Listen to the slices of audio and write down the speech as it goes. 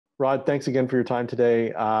Rod, thanks again for your time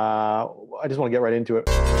today. I just want to get right into it.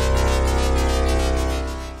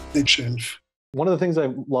 Thanks, Jeff. One of the things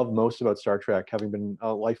I love most about Star Trek, having been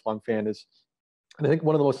a lifelong fan, is, and I think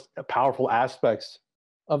one of the most powerful aspects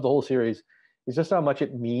of the whole series is just how much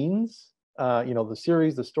it means. The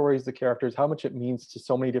series, the stories, the characters, how much it means to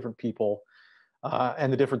so many different people,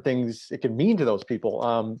 and the different things it can mean to those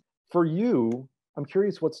people. For you, I'm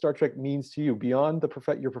curious what Star Trek means to you beyond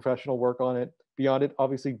your professional work on it, beyond it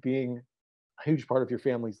obviously being a huge part of your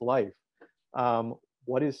family's life.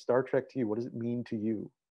 What is Star Trek to you? What does it mean to you?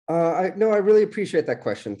 I really appreciate that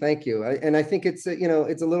question. Thank you. And I think it's,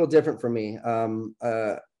 it's a little different for me.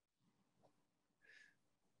 I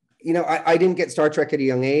didn't get Star Trek at a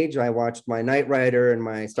young age. I watched my Knight Rider and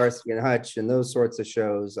my Starsky and Hutch and those sorts of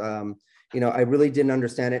shows. I really didn't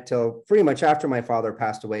understand it till pretty much after my father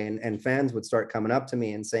passed away, and fans would start coming up to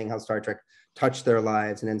me and saying how Star Trek touched their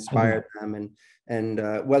lives and inspired them,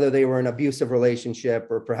 and whether they were in an abusive relationship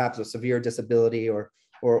or perhaps a severe disability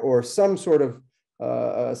or some sort of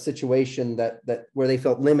a situation that where they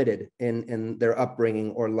felt limited in their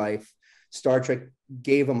upbringing or life. Star Trek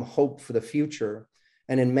gave them hope for the future.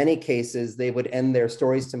 And in many cases, they would end their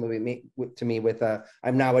stories to me with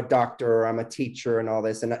I'm now a doctor, or I'm a teacher, and all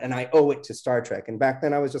this, and I owe it to Star Trek. And back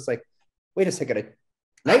then I was just like, wait a second,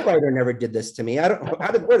 Knight Rider never did this to me. Where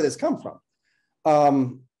did this come from?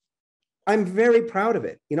 I'm very proud of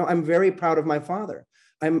it. I'm very proud of my father.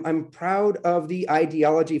 I'm proud of the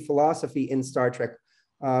ideology, philosophy in Star Trek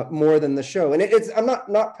more than the show. And I'm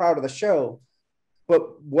not proud of the show,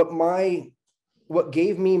 but what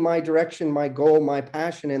gave me my direction, my goal, my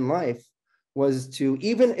passion in life was to,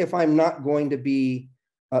 even if I'm not going to be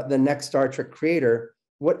the next Star Trek creator,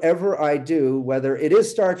 whatever I do, whether it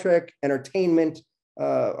is Star Trek, entertainment,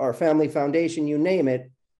 our family foundation, you name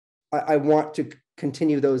it, I want to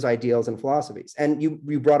continue those ideals and philosophies. And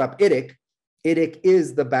you brought up IDIC. IDIC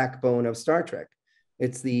is the backbone of Star Trek.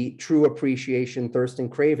 It's the true appreciation, thirst,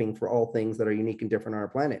 and craving for all things that are unique and different on our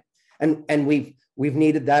planet. And we've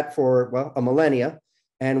needed that for, a millennia,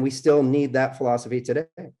 and we still need that philosophy today.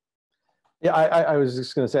 Yeah, I was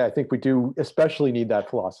just going to say, I think we do especially need that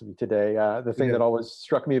philosophy today. The thing that always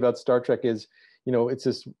struck me about Star Trek is, it's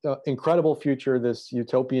this incredible future, this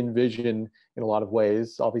utopian vision in a lot of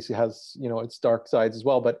ways. Obviously has, its dark sides as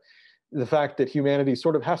well, but the fact that humanity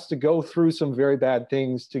sort of has to go through some very bad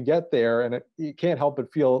things to get there. And you can't help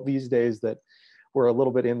but feel these days that we're a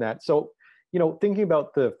little bit in that. So, thinking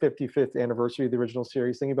about the 55th anniversary of the original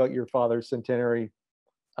series, thinking about your father's centenary,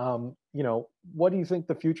 what do you think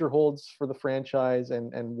the future holds for the franchise?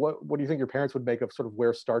 And what do you think your parents would make of sort of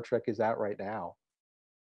where Star Trek is at right now?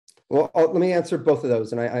 Well, let me answer both of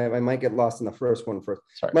those, and I might get lost in the first one first.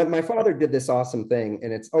 My father did this awesome thing,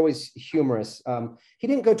 and it's always humorous. He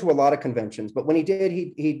didn't go to a lot of conventions, but when he did,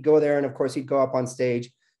 he'd go there, and of course he'd go up on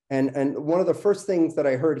stage. And one of the first things that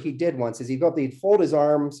I heard he did once is he'd go up, he'd fold his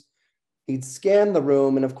arms, he'd scan the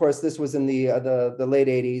room, and of course this was in the late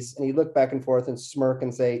 80s, and he'd look back and forth and smirk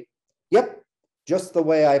and say, "Yep, just the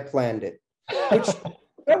way I planned it," which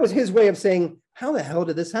that was his way of saying, how the hell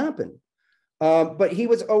did this happen? But he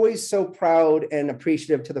was always so proud and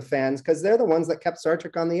appreciative to the fans because they're the ones that kept Star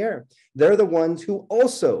Trek on the air. They're the ones who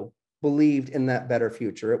also believed in that better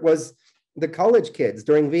future. It was the college kids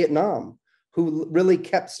during Vietnam who really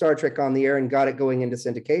kept Star Trek on the air and got it going into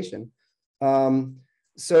syndication.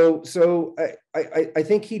 So I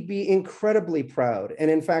think he'd be incredibly proud.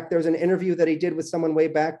 And in fact, there's an interview that he did with someone way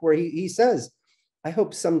back where he says, I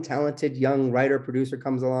hope some talented young writer producer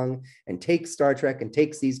comes along and takes Star Trek and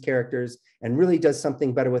takes these characters and really does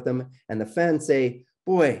something better with them. And the fans say,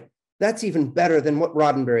 boy, that's even better than what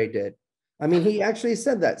Roddenberry did. I mean, he actually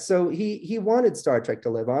said that. So he wanted Star Trek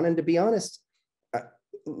to live on. And to be honest,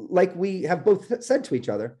 like we have both said to each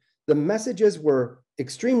other, the messages were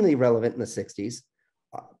extremely relevant in the 60s,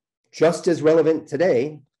 just as relevant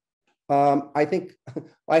today. I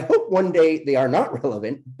hope one day they are not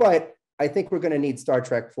relevant, but I think we're going to need Star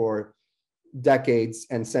Trek for decades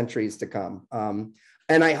and centuries to come.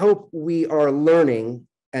 And I hope we are learning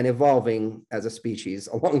and evolving as a species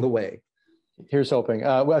along the way. Here's hoping.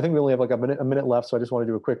 Well, I think we only have like a minute left, so I just want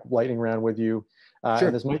to do a quick lightning round with you. Sure.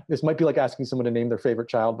 And this might be like asking someone to name their favorite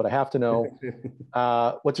child, but I have to know,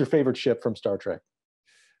 what's your favorite ship from Star Trek?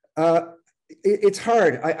 It's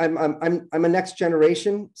hard. I'm a next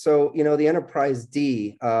generation, so the Enterprise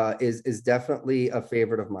D is definitely a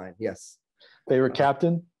favorite of mine. Yes. Favorite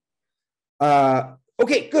captain?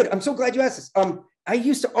 Okay, good. I'm so glad you asked this. I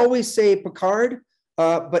used to always say Picard,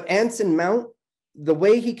 but Anson Mount, the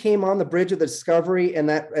way he came on the bridge of the Discovery in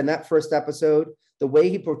that first episode, the way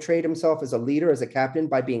he portrayed himself as a leader, as a captain,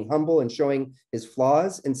 by being humble and showing his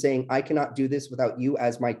flaws and saying, I cannot do this without you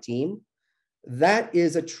as my team, that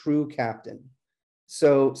is a true captain.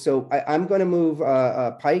 So I'm going to move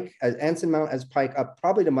Pike, as Anson Mount as Pike, up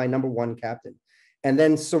probably to my #1 captain. And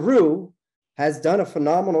then Saru has done a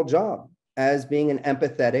phenomenal job as being an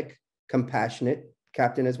empathetic, compassionate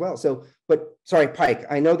captain as well. So, but sorry, Pike,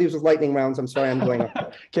 I know these were lightning rounds. I'm sorry, I'm going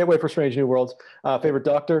up. Can't wait for Strange New Worlds. Favorite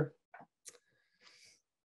Doctor?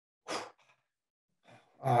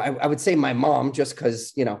 I would say my mom, just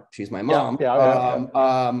because, you know, she's my mom. Yeah.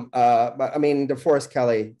 But I mean, DeForest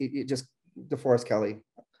Kelley, just DeForest Kelley.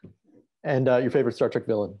 And your favorite Star Trek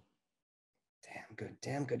villain?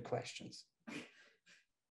 Damn good questions.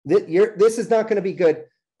 This is not going to be good.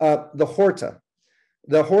 The Horta.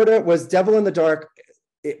 The Horta was Devil in the Dark.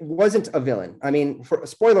 It wasn't a villain. I mean,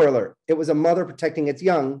 spoiler alert, it was a mother protecting its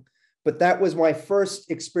young, but that was my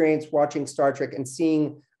first experience watching Star Trek and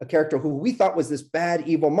seeing a character who we thought was this bad,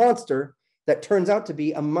 evil monster that turns out to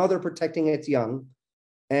be a mother protecting its young.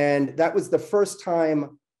 And that was the first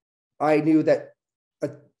time I knew that a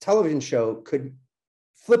television show could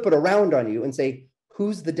flip it around on you and say,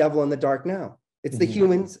 who's the devil in the dark now? It's the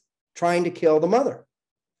humans trying to kill the mother.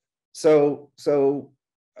 So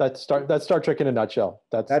that's Star Trek in a nutshell.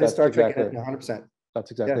 That is Star exactly Trek 100%. That's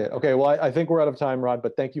exactly it. Okay, well, I think we're out of time, Rod,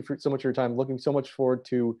 but thank you so much for your time. Looking so much forward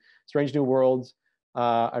to Strange New Worlds.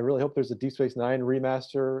 I really hope there's a Deep Space Nine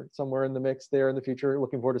remaster somewhere in the mix there in the future.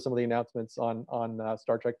 Looking forward to some of the announcements on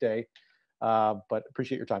Star Trek Day. But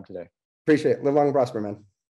appreciate your time today. Appreciate it. Live long and prosper, man.